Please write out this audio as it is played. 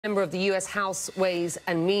Member of the U.S. House Ways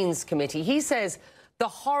and Means Committee. He says the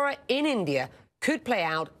horror in India could play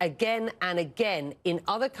out again and again in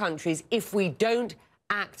other countries if we don't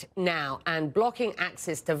act now. And blocking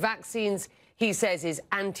access to vaccines, he says, is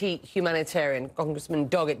anti-humanitarian. Congressman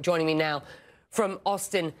Doggett joining me now from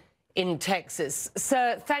Austin in Texas.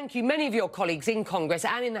 Sir, thank you. Many of your colleagues in Congress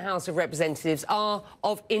and in the House of Representatives are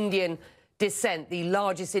of Indian descent. The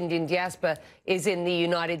largest Indian diaspora is in the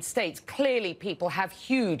United States. Clearly, people have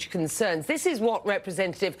huge concerns. This is what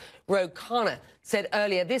Representative Ro Khanna said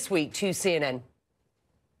earlier this week to CNN.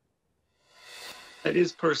 It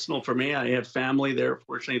is personal for me. I have family there.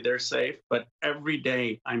 Fortunately, they're safe. But every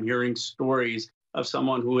day I'm hearing stories of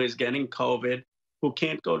someone who is getting COVID, who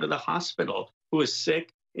can't go to the hospital, who is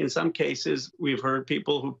sick. In some cases, we've heard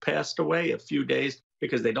people who passed away a few days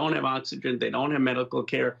because they don't have oxygen, they don't have medical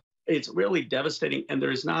care. It's really devastating. And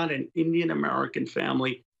there's not an Indian-American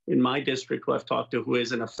family in my district who I've talked to who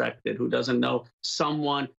isn't affected, who doesn't know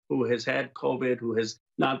someone who has had COVID, who has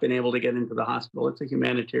not been able to get into the hospital. It's a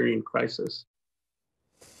humanitarian crisis.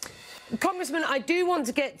 Congressman, I do want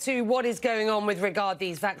to get to what is going on with regard to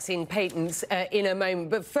these vaccine patents in a moment.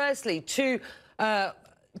 But firstly, to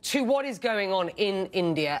what is going on in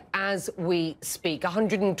India as we speak.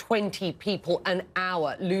 120 people an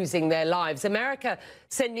hour losing their lives. America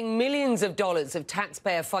sending millions of dollars of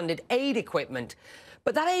taxpayer-funded aid equipment.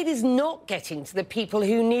 But that aid is not getting to the people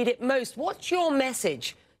who need it most. What's your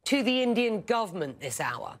message to the Indian government this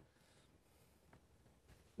hour?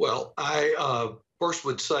 Well, I first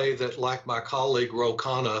would say that, like my colleague Ro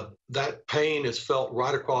Khanna, that pain is felt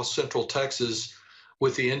right across Central Texas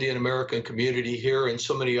with the Indian American community here and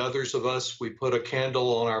so many others of us. We put a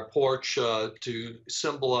candle on our porch to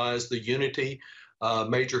symbolize the unity.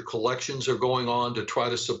 Major collections are going on to try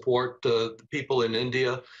to support the people in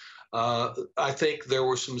India. I think there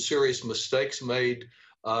were some serious mistakes made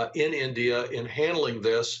in India in handling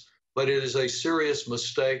this, but it is a serious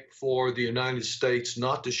mistake for the United States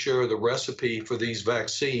not to share the recipe for these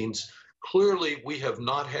vaccines. Clearly, we have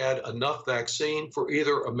not had enough vaccine for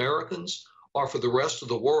either Americans or for the rest of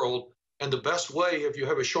the world. And the best way, if you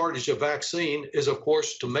have a shortage of vaccine, is, of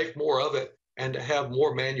course, to make more of it and to have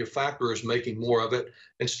more manufacturers making more of it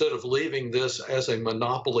instead of leaving this as a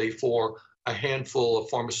monopoly for a handful of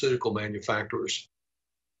pharmaceutical manufacturers.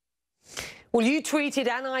 Well, you tweeted,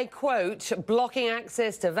 and I quote, blocking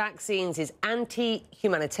access to vaccines is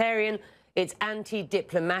anti-humanitarian, it's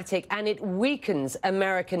anti-diplomatic, and it weakens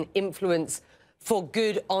American influence for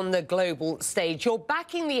good on the global stage. You're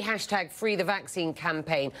backing the hashtag FreeTheVaccine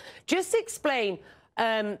campaign. Just explain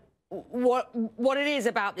what it is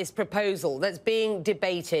about this proposal that's being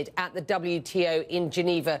debated at the WTO in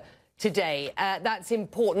Geneva today that's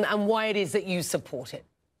important, and why it is that you support it.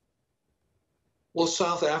 Well,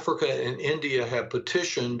 South Africa and India have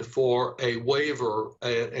petitioned for a waiver,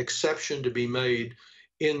 an exception to be made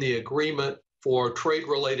in the agreement for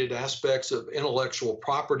trade-related aspects of intellectual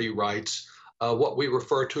property rights, what we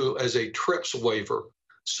refer to as a TRIPS waiver,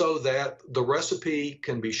 so that the recipe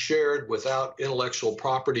can be shared without intellectual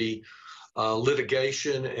property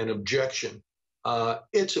litigation and objection.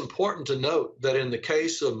 It's important to note that in the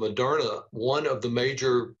case of Moderna, one of the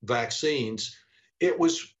major vaccines, it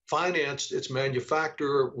was financed, its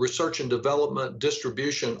manufacture, research and development,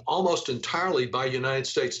 distribution, almost entirely by United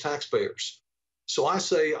States taxpayers. So I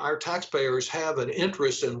say our taxpayers have an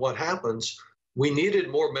interest in what happens. We needed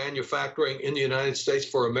more manufacturing in the United States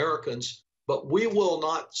for Americans, but we will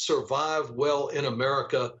not survive well in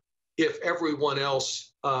America if everyone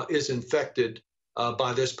else is infected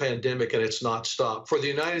by this pandemic and it's not stopped. For the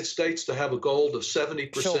United States to have a goal of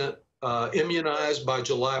 70% immunized by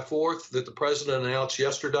July 4th that the president announced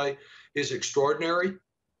yesterday is extraordinary,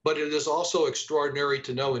 but it is also extraordinary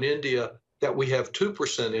to know in India that we have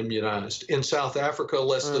 2% immunized, in South Africa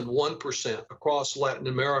less than 1%, across Latin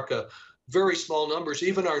America very small numbers,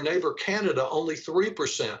 even our neighbor Canada only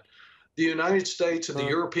 3%. The United States and the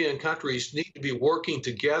European countries need to be working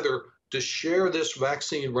together to share this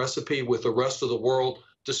vaccine recipe with the rest of the world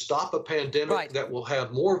to stop a pandemic that will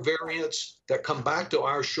have more variants that come back to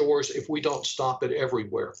our shores if we don't stop it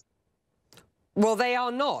everywhere. Well, they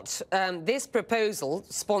are not. This proposal,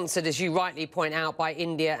 sponsored, as you rightly point out, by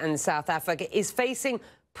India and South Africa, is facing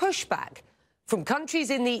pushback from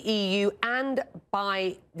countries in the EU and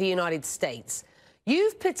by the United States.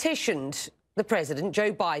 You've petitioned the President,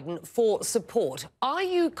 Joe Biden, for support. Are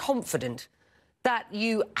you confident that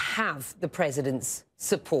you have the President's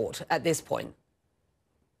support at this point?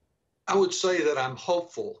 I would say that I'm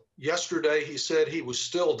hopeful. Yesterday, he said he was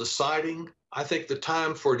still deciding. I think the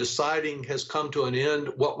time for deciding has come to an end.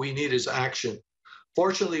 What we need is action.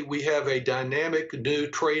 Fortunately, we have a dynamic new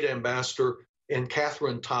trade ambassador in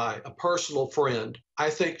Catherine Tai, a personal friend. I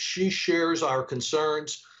think she shares our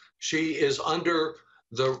concerns. She is under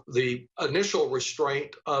the initial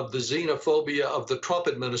restraint of the xenophobia of the Trump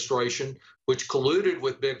administration, which colluded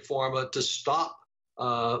with Big Pharma to stop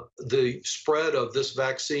the spread of this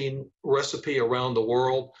vaccine recipe around the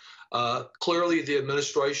world. Clearly, the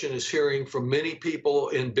administration is hearing from many people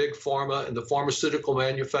in Big Pharma and the pharmaceutical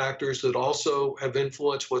manufacturers that also have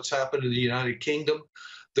influenced what's happened in the United Kingdom.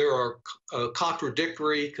 There are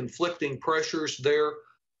contradictory, conflicting pressures there.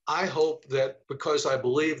 I hope that because I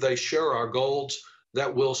believe they share our goals,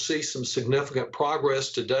 that we'll see some significant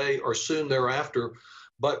progress today or soon thereafter.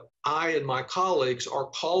 But I and my colleagues are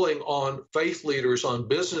calling on faith leaders, on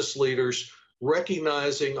business leaders,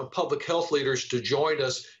 recognizing public health leaders to join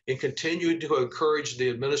us and continue to encourage the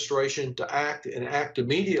administration to act and act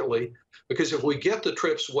immediately. Because if we get the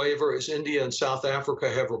TRIPS waiver, as India and South Africa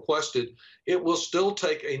have requested, it will still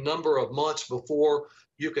take a number of months before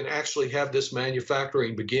you can actually have this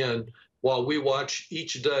manufacturing begin, while we watch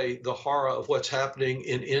each day the horror of what's happening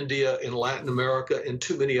in India, in Latin America, and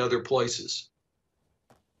too many other places.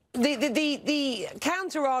 The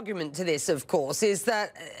counter-argument to this, of course, is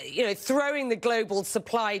that, throwing the global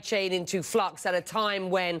supply chain into flux at a time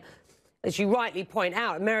when, as you rightly point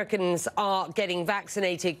out, Americans are getting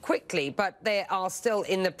vaccinated quickly, but they are still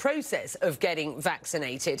in the process of getting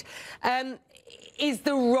vaccinated, is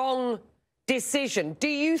the wrong decision. Do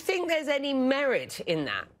you think there's any merit in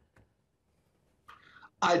that?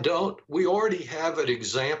 I don't. We already have an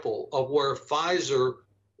example of where Pfizer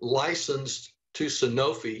licensed to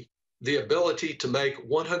Sanofi the ability to make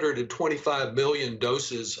 125 million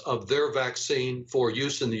doses of their vaccine for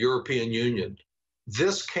use in the European Union.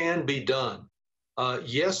 This can be done.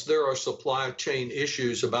 Yes, there are supply chain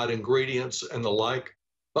issues about ingredients and the like,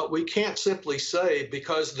 but we can't simply say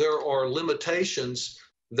because there are limitations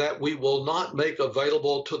that we will not make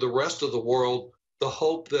available to the rest of the world the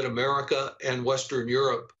hope that America and Western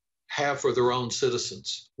Europe have for their own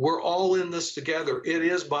citizens. We're all in this together. It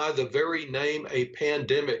is by the very name a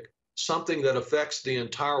pandemic, something that affects the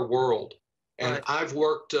entire world. And Right. I've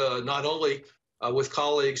worked not only with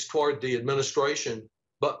colleagues toward the administration,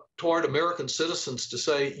 but toward American citizens to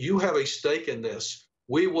say, you have a stake in this.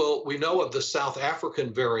 We know of the South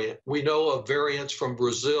African variant. We know of variants from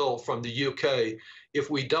Brazil, from the UK. If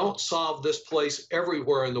we don't solve this place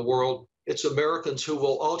everywhere in the world, it's Americans who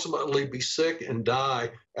will ultimately be sick and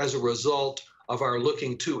die as a result of our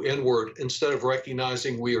looking too inward instead of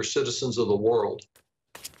recognizing we are citizens of the world.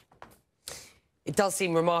 It does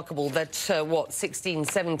seem remarkable that, 16,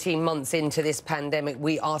 17 months into this pandemic,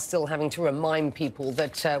 we are still having to remind people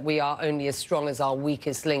that we are only as strong as our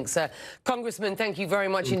weakest links. Congressman, thank you very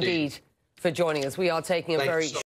much indeed for joining us. We are taking a very